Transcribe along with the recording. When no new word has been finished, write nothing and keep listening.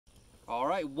All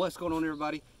right, what's going on,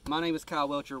 everybody? My name is Kyle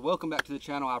Welcher. Welcome back to the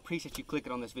channel. I appreciate you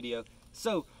clicking on this video.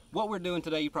 So what we're doing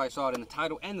today, you probably saw it in the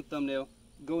title and the thumbnail,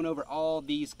 going over all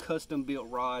these custom built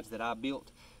rods that I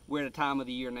built. We're at a time of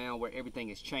the year now where everything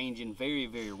is changing very,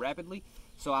 very rapidly.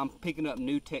 So I'm picking up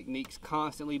new techniques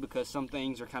constantly because some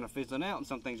things are kind of fizzling out and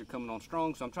some things are coming on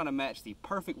strong. So I'm trying to match the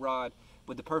perfect rod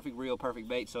with the perfect reel, perfect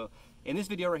bait. So in this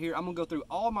video right here, I'm gonna go through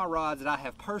all my rods that I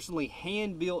have personally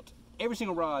hand built. Every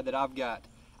single rod that I've got,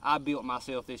 I built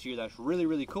myself this year. That's really,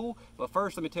 really cool. But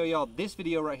first, let me tell y'all, this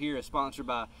video right here is sponsored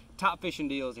by Top Fishing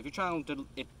Deals. If you're trying to,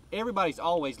 if everybody's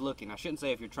always looking, I shouldn't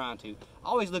say if you're trying to,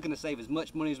 always looking to save as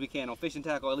much money as we can on fishing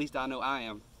tackle, at least I know I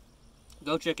am.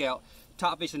 Go check out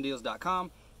topfishingdeals.com.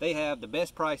 They have the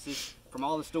best prices from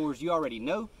all the stores you already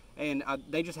know, and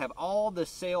they just have all the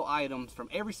sale items from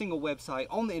every single website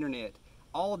on the internet.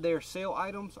 All of their sale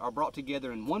items are brought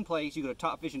together in one place. You go to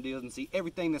Top Fishing Deals and see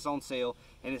everything that's on sale,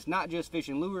 and it's not just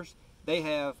fishing lures. They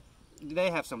have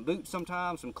some boots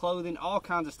sometimes, some clothing, all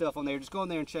kinds of stuff on there. Just go in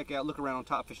there and check out, look around on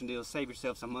Top Fishing Deals, save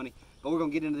yourself some money. But we're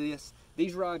gonna get into this.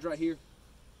 These rods right here,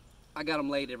 I got them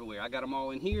laid everywhere. I got them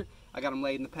all in here. I got them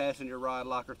laid in the passenger rod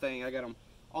locker thing. I got them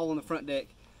all on the front deck.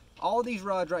 All these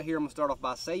rods right here, I'm gonna start off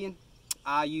by saying,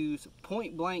 I use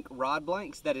point blank rod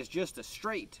blanks. That is just a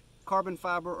straight carbon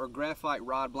fiber or graphite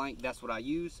rod blank. That's what I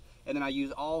use. And then I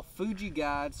use all Fuji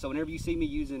guides. So whenever you see me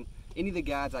using any of the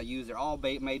guides I use, they're all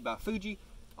made by Fuji.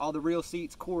 All the reel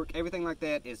seats, cork, everything like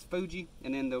that is Fuji.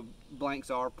 And then the blanks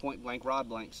are point blank rod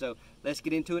blanks. So let's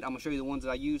get into it. I'm gonna show you the ones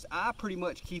that I use. I pretty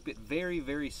much keep it very,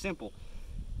 very simple.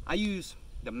 I use,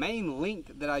 the main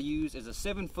length that I use is a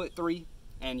 7'3",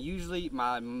 and usually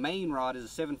my main rod is a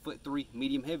 7'3"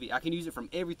 medium heavy. I can use it from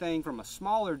everything from a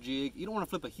smaller jig. You don't want to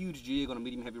flip a huge jig on a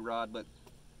medium heavy rod, but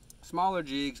smaller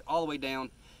jigs all the way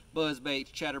down, buzz baits,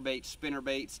 chatterbaits, spinner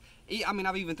baits. I mean,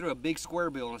 I've even threw a big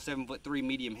square bill on a 7'3"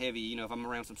 medium heavy, you know, if I'm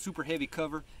around some super heavy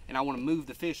cover and I want to move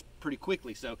the fish pretty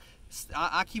quickly. So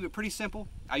I keep it pretty simple.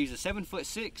 I use a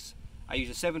 7'6", I use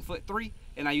a 7'3",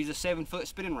 and I use a 7-foot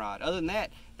spinning rod. Other than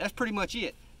that, that's pretty much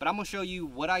it. But I'm gonna show you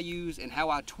what I use and how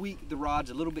I tweak the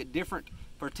rods a little bit different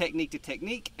for technique to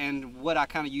technique, and what I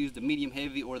kind of use the medium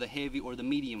heavy or the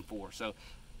medium for. So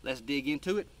let's dig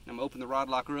into it. I'm gonna open the rod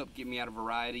locker up, get me out a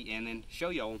variety, and then show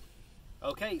y'all.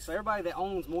 Okay, so everybody that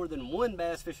owns more than one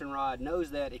bass fishing rod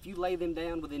knows that if you lay them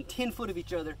down within 10 foot of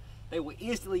each other, they will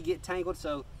instantly get tangled.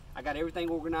 So I got everything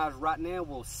organized right now.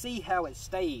 We'll see how it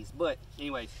stays. But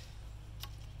anyways,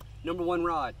 number one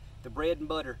rod, the bread and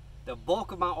butter. The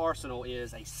bulk of my arsenal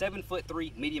is a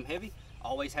 7'3" medium heavy,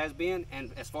 always has been,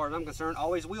 and as far as I'm concerned,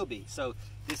 always will be. So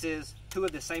this is two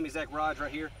of the same exact rods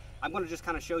right here. I'm gonna just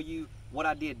kind of show you what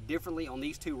I did differently on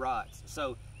these two rods.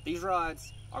 So these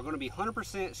rods are gonna be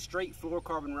 100% straight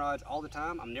fluorocarbon rods all the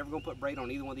time. I'm never gonna put braid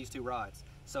on either one of these two rods.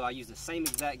 So I use the same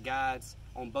exact guides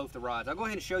on both the rods. I'll go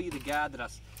ahead and show you the guide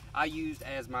that I used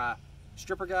as my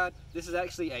stripper guide. This is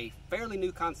actually a fairly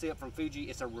new concept from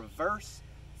Fuji. It's a reverse,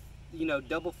 you know,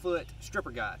 double foot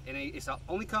stripper guide, and it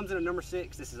only comes in a number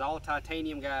 6. This is all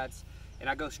titanium guides, and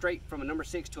I go straight from a number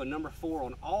 6 to a number 4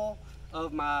 on all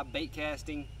of my bait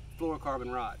casting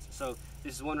fluorocarbon rods. So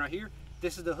this is one right here.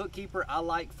 This is the hook keeper I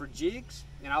like for jigs,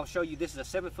 and I'll show you. This is a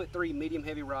 7'3" medium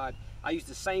heavy rod. I use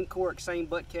the same cork, same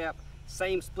butt cap,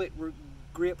 same split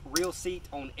grip reel seat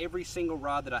on every single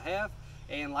rod that I have.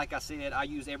 And like I said, I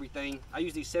use everything. I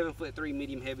use these 7'3"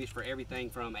 medium heavies for everything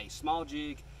from a small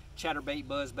jig, chatterbait,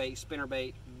 buzzbait,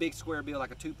 spinnerbait, big square bill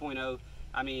like a 2.0.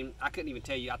 I mean, I couldn't even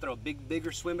tell you. I throw a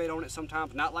bigger swim bait on it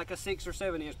sometimes, not like a 6 or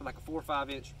 7 inch, but like a 4 or 5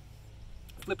 inch.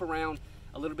 Flip around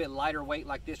a little bit lighter weight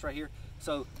like this right here.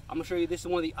 So I'm gonna show you, this is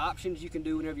one of the options you can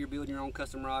do whenever you're building your own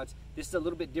custom rods. This is a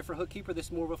little bit different hook keeper. This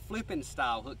is more of a flipping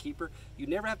style hook keeper. You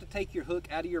never have to take your hook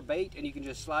out of your bait, and you can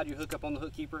just slide your hook up on the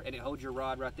hook keeper and it holds your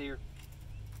rod right there.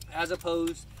 As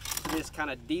opposed to this kind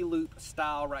of D-loop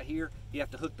style right here, you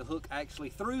have to hook the hook actually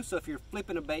through. So if you're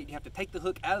flipping a bait, you have to take the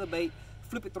hook out of the bait,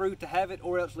 flip it through to have it,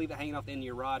 or else leave it hanging off the end of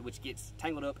your rod, which gets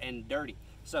tangled up and dirty.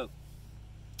 So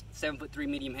 7'3"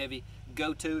 medium heavy,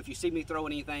 go-to. If you see me throw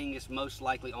anything, it's most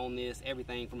likely on this,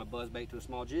 everything from a buzz bait to a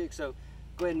small jig. So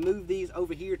go ahead and move these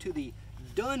over here to the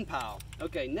done pile.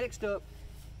 Okay, next up,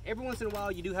 every once in a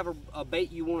while you do have a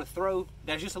bait you want to throw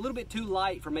that's just a little bit too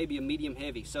light for maybe a medium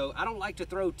heavy. So I don't like to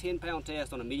throw 10-pound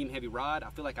test on a medium heavy rod. I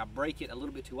feel like I break it a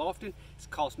little bit too often. It's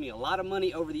cost me a lot of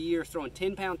money over the years throwing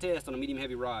 10-pound test on a medium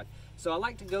heavy rod. So I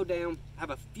like to go down,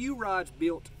 have a few rods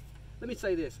built. Let me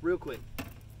say this real quick.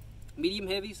 Medium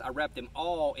heavies, I wrap them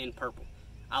all in purple.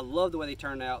 I love the way they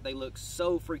turned out. They look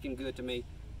so freaking good to me.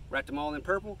 Wrapped them all in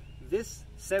purple. This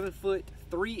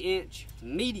 7'3"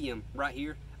 medium right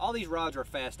here, all these rods are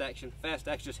fast action. Fast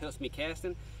action just helps me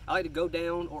casting. I like to go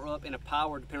down or up in a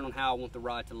power depending on how I want the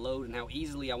rod to load and how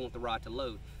easily I want the rod to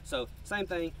load. So same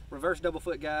thing, reverse double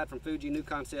foot guide from Fuji, new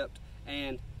concept,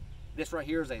 and this right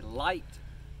here is a light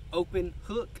open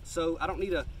hook, so I don't need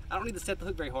to set the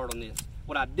hook very hard on this.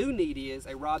 What I do need is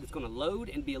a rod that's going to load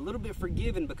and be a little bit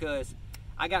forgiving, because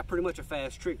I got pretty much a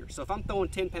fast trigger. So if I'm throwing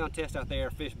 10-pound test out there,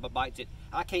 a fish bites it,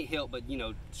 I can't help but, you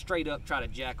know, straight up try to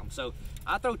jack them. So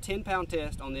I throw 10-pound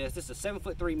test on this. This is a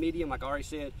 7'3" medium, like I already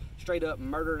said, straight up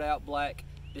murdered out black.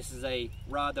 This is a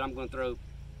rod that I'm going to throw,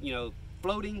 you know,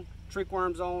 floating trick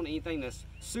worms on, anything that's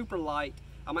super light.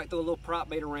 I might throw a little prop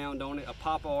bait around on it, a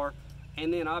pop R,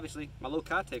 and then obviously my little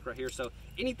Kitech right here. So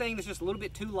anything that's just a little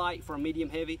bit too light for a medium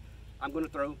heavy, I'm going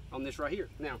to throw on this right here.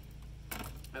 Now,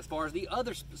 as far as the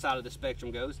other side of the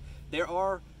spectrum goes, there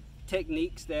are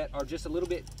techniques that are just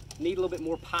need a little bit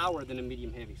more power than a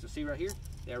medium heavy. So see right here,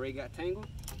 they already got tangled.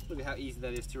 Look at how easy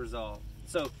that is to resolve.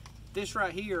 So this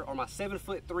right here are my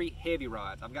 7'3" heavy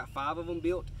rods. I've got 5 of them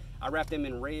built. I wrap them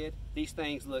in red. These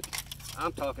things look,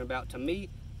 I'm talking about, to me,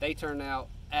 they turn out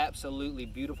absolutely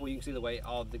beautiful. You can see the way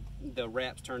all the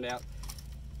wraps turned out.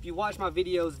 If you watch my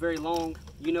videos very long,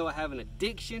 you know I have an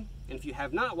addiction. And if you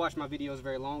have not watched my videos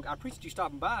very long, I appreciate you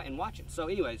stopping by and watching. So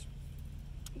anyways,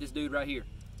 this dude right here,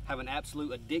 have an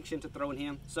absolute addiction to throwing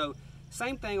him. So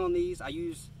same thing on these. I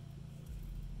use,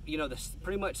 you know, the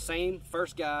pretty much same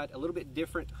first guide, a little bit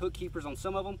different hook keepers on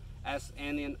some of them,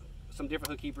 and then some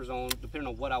different hook keepers on depending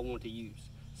on what I want to use.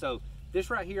 So this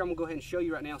right here, I'm gonna go ahead and show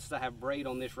you right now, since I have braid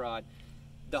on this rod.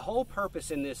 The whole purpose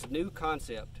in this new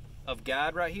concept of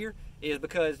guide right here is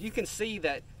because you can see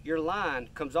that your line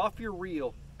comes off your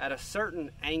reel at a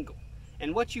certain angle.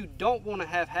 And what you don't want to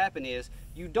have happen is,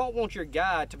 you don't want your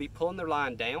guide to be pulling their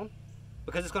line down,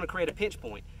 because it's going to create a pinch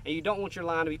point. And you don't want your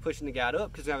line to be pushing the guide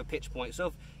up, because you have a pinch point.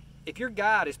 So if your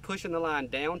guide is pushing the line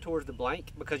down towards the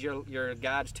blank because your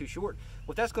guide's too short,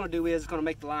 what that's going to do is it's going to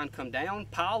make the line come down,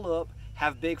 pile up,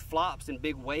 have big flops and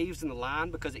big waves in the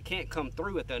line, because it can't come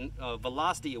through at the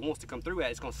velocity it wants to come through at.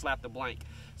 It's going to slap the blank.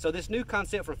 So this new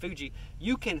concept from Fuji,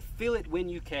 you can feel it when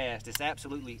you cast. It's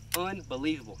absolutely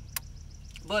unbelievable.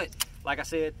 But like I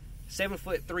said,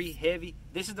 7'3" heavy.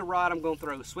 This is the rod I'm going to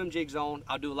throw swim jigs on.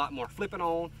 I'll do a lot more flipping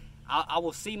on. I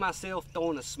will see myself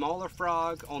throwing a smaller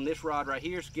frog on this rod right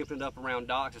here, skipping it up around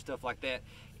docks and stuff like that,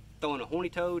 throwing a horny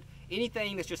toad,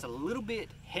 anything that's just a little bit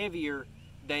heavier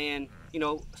than, you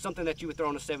know, something that you would throw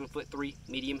on a 7'3"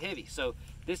 medium heavy. So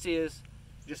this is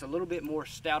just a little bit more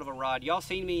stout of a rod. Y'all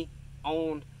seen me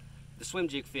on the swim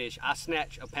jig fish. I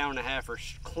snatch a 1.5-pounder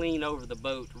clean over the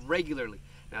boat regularly.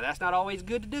 Now that's not always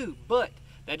good to do, but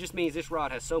that just means this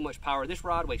rod has so much power. This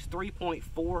rod weighs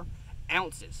 3.4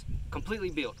 ounces, completely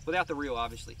built, without the reel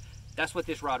obviously. That's what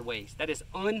this rod weighs. That is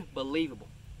unbelievable.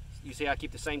 You see I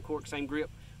keep the same cork, same grip,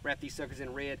 wrap these suckers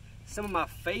in red. Some of my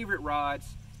favorite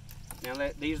rods, now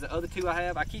these are the other two I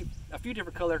have. I keep a few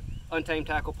different color Untamed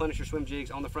Tackle Punisher swim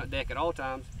jigs on the front deck at all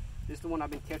times. This is the one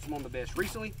I've been catching on the best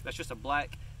recently. That's just a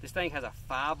black. This thing has a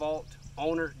 5-aught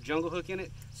owner jungle hook in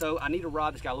it, so I need a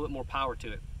rod that's got a little bit more power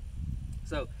to it.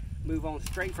 So move on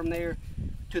straight from there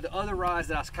to the other rods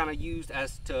that I kind of used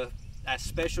as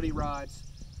specialty rods.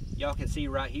 Y'all can see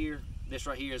right here, this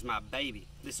right here is my baby.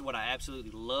 This is what I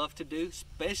absolutely love to do,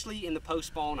 especially in the post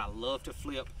spawn. I love to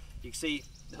flip. You can see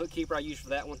the hook keeper I use for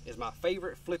that one is my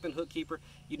favorite flipping hook keeper.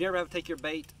 You never have to take your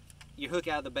hook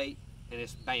out of the bait, and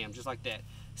it's bam, just like that.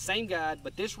 Same guide,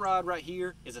 but this rod right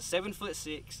here is a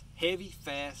 7'6", heavy,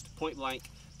 fast, point blank.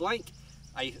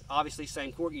 I obviously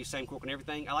same cork, use same cork and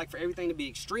everything. I like for everything to be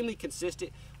extremely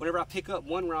consistent. Whenever I pick up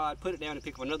one rod, put it down and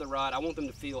pick up another rod, I want them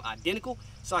to feel identical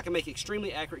so I can make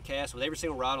extremely accurate casts with every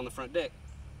single rod on the front deck.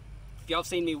 If y'all have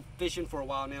seen me fishing for a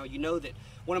while now, you know that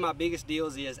one of my biggest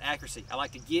deals is accuracy. I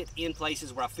like to get in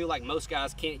places where I feel like most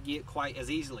guys can't get quite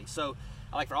as easily. So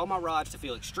I like for all my rods to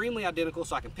feel extremely identical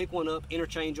so I can pick one up,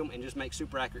 interchange them, and just make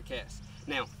super accurate casts.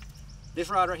 Now, this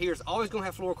rod right here is always going to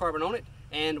have fluorocarbon on it,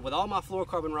 and with all my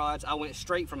fluorocarbon rods, I went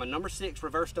straight from a number 6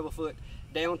 reverse double foot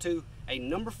down to a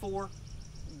number 4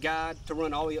 guide to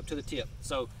run all the way up to the tip.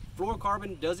 So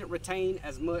fluorocarbon doesn't retain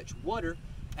as much water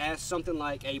as something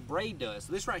like a braid does.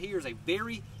 So this right here is a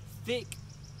very thick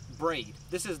braid.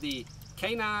 This is the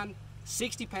K9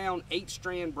 60-pound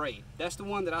 8-strand braid. That's the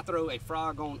one that I throw a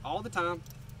frog on all the time.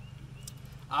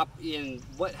 And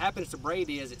what happens to braid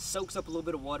is it soaks up a little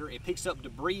bit of water, it picks up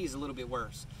debris a little bit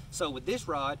worse. So with this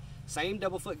rod, same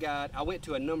double foot guide, I went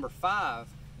to a number 5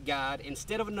 guide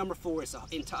instead of a number 4. It's an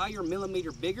entire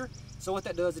millimeter bigger. So what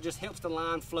that does, it just helps the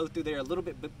line flow through there a little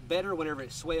bit better whenever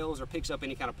it swells or picks up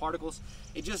any kind of particles.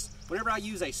 It just, whenever I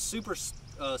use a super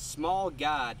small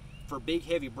guide for big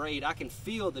heavy braid, I can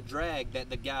feel the drag that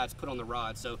the guides put on the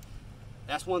rod. So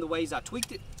that's one of the ways I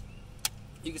tweaked it.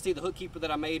 You can see the hook keeper that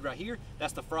I made right here.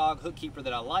 That's the frog hook keeper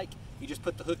that I like. You just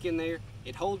put the hook in there,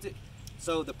 it holds it.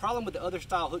 So the problem with the other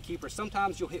style hook keeper,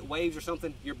 sometimes you'll hit waves or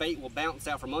something, your bait will bounce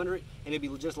out from under it, and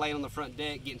it'll be just laying on the front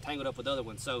deck getting tangled up with other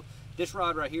ones. So this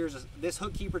rod right here, this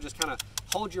hook keeper just kind of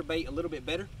holds your bait a little bit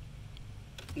better.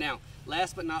 Now,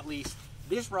 last but not least,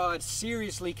 this rod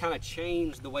seriously kind of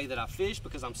changed the way that I fish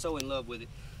because I'm so in love with it.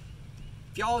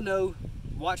 If y'all know,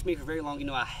 watch me for very long, you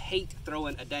know I hate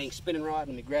throwing a dang spinning rod.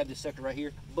 Let me grab this sucker right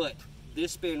here. But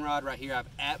this spinning rod right here, I've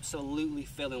absolutely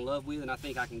fell in love with, and I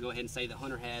think I can go ahead and say that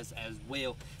Hunter has as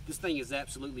well. This thing is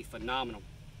absolutely phenomenal.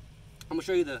 I'm gonna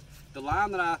show you the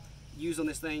line that I use on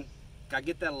this thing. I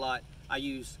get that a lot. I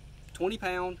use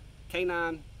 20-pound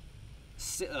K9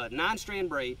 9-strand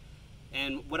braid,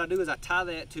 and what I do is I tie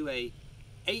that to a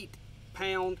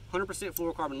 8-pound 100%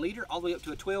 fluorocarbon leader all the way up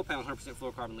to a 12-pound 100%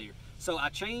 fluorocarbon leader. So I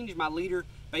change my leader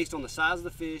based on the size of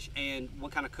the fish and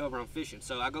what kind of cover I'm fishing.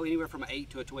 So I go anywhere from an 8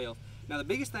 to a 12. Now the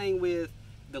biggest thing with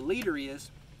the leader is,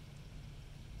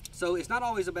 so it's not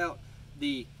always about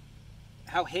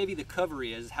how heavy the cover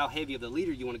is, how heavy of the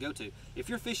leader you want to go to. If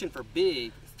you're fishing for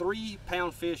big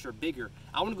 3-pound fish or bigger,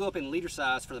 I want to go up in leader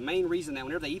size for the main reason that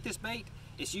whenever they eat this bait,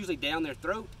 it's usually down their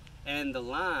throat and the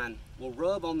line will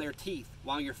rub on their teeth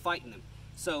while you're fighting them.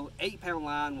 So 8-pound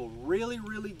line will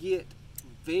really get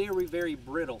very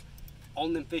brittle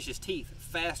on them fish's teeth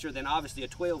faster than obviously a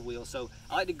 12 will. So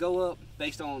I like to go up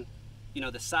based on, you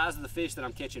know, the size of the fish that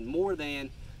I'm catching more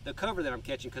than the cover that I'm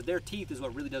catching, because their teeth is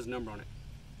what really does a number on it.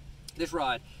 This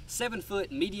rod,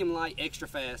 7-foot, medium light, extra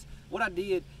fast. What I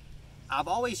did, I've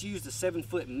always used a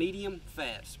 7-foot medium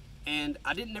fast, and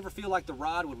I didn't never feel like the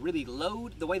rod would really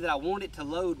load the way that I want it to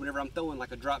load whenever I'm throwing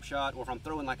like a drop shot, or if I'm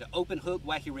throwing like an open hook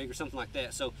wacky rig or something like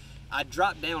that. So I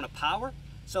dropped down a power.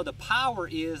 So the power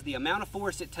is the amount of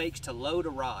force it takes to load a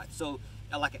rod. So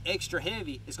like an extra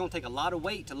heavy, it's gonna take a lot of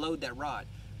weight to load that rod,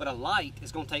 but a light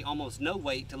is gonna take almost no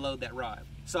weight to load that rod.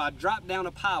 So I dropped down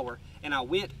a power and I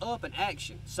went up an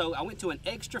action. So I went to an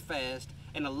extra fast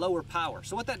and a lower power.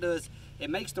 So what that does, it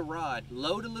makes the rod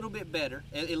load a little bit better.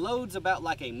 It loads about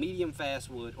like a medium fast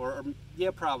would, or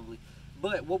yeah, probably.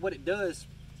 But what it does,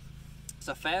 it's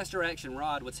a faster action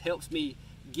rod, which helps me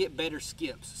get better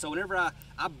skips. So whenever I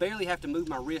barely have to move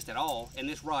my wrist at all, and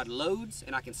this rod loads,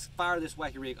 and I can fire this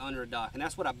wacky rig under a dock. And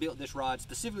that's what I built this rod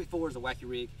specifically for, is a wacky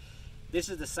rig. This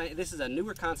is the same. This is a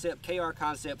newer concept, KR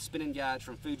concept spinning guides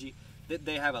from Fuji.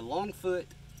 They have a long foot.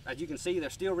 As you can see, they're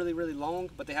still really long,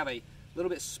 but they have a little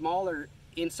bit smaller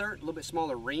insert, a little bit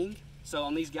smaller ring. So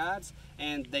on these guides,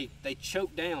 and they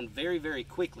choke down very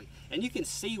quickly. And you can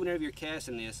see whenever you're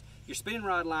casting this, your spinning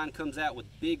rod line comes out with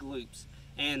big loops.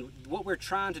 And what we're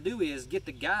trying to do is get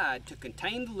the guide to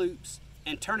contain the loops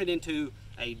and turn it into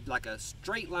like a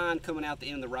straight line coming out the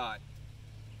end of the rod.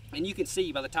 And you can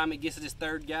see by the time it gets to this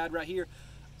third guide right here,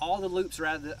 all the loops are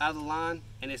out of the line,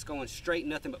 and it's going straight,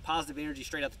 nothing but positive energy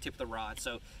straight out the tip of the rod.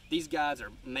 So these guides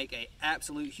make an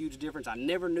absolute huge difference. I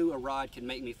never knew a rod could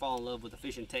make me fall in love with a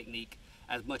fishing technique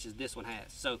as much as this one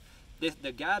has. So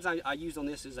the guides I use on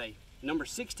this is a number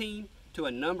 16 to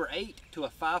a number 8 to a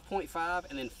 5.5,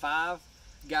 and then 5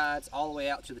 guides all the way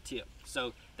out to the tip.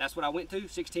 So that's what I went to,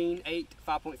 16, 8,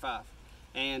 5.5.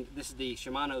 And this is the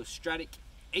Shimano Stratic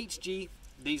HG.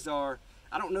 These are,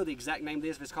 I don't know the exact name of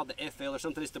this, if it's called the FL or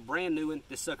something. It's the brand new one.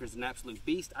 This sucker is an absolute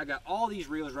beast. I got all these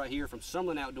reels right here from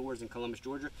Summerlin Outdoors in Columbus,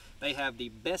 Georgia. They have the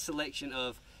best selection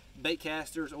of bait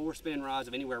casters or spinning rods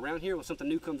of anywhere around here. When something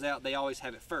new comes out, they always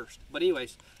have it first. But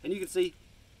anyways, and you can see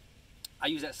I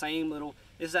use that same little,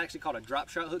 this is actually called a drop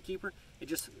shot hook keeper.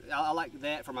 I like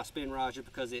that for my spinning rods just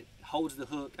because it holds the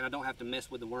hook and I don't have to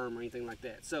mess with the worm or anything like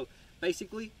that. So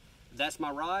basically, that's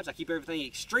my rods. I keep everything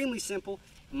extremely simple.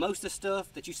 Most of the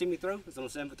stuff that you see me throw is on a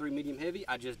 7'3" medium heavy.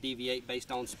 I just deviate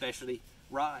based on specialty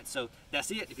rods. So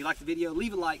that's it. If you like the video,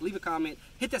 leave a like, leave a comment,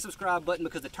 hit that subscribe button,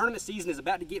 because the tournament season is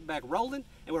about to get back rolling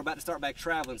and we're about to start back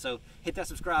traveling. So hit that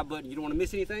subscribe button. You don't want to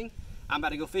miss anything. I'm about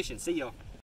to go fishing. See y'all.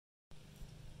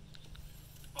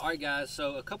 Alright guys,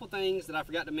 so a couple things that I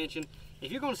forgot to mention.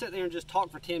 If you're going to sit there and just talk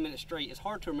for 10 minutes straight, it's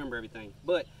hard to remember everything.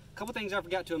 But a couple things I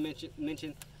forgot to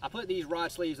mention. I put these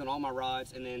rod sleeves on all my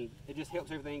rods, and then it just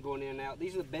helps everything going in and out.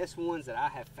 These are the best ones that I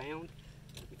have found.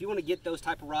 If you want to get those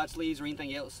type of rod sleeves or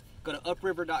anything else, go to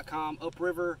upriver.com.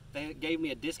 Upriver, they gave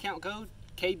me a discount code,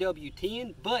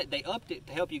 KW10, but they upped it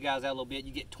to help you guys out a little bit.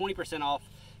 You get 20% off,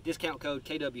 discount code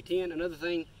KW10. Another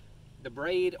thing, the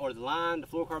braid or the line, the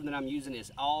fluorocarbon that I'm using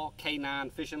is all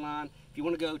K9 fishing line. If you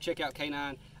want to go check out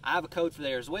K9, I have a code for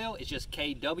there as well. It's just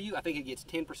KW. I think it gets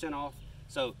 10% off.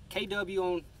 So KW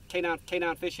on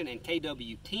K9 Fishing and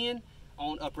KW10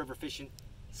 on Upriver Fishing.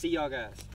 See y'all guys.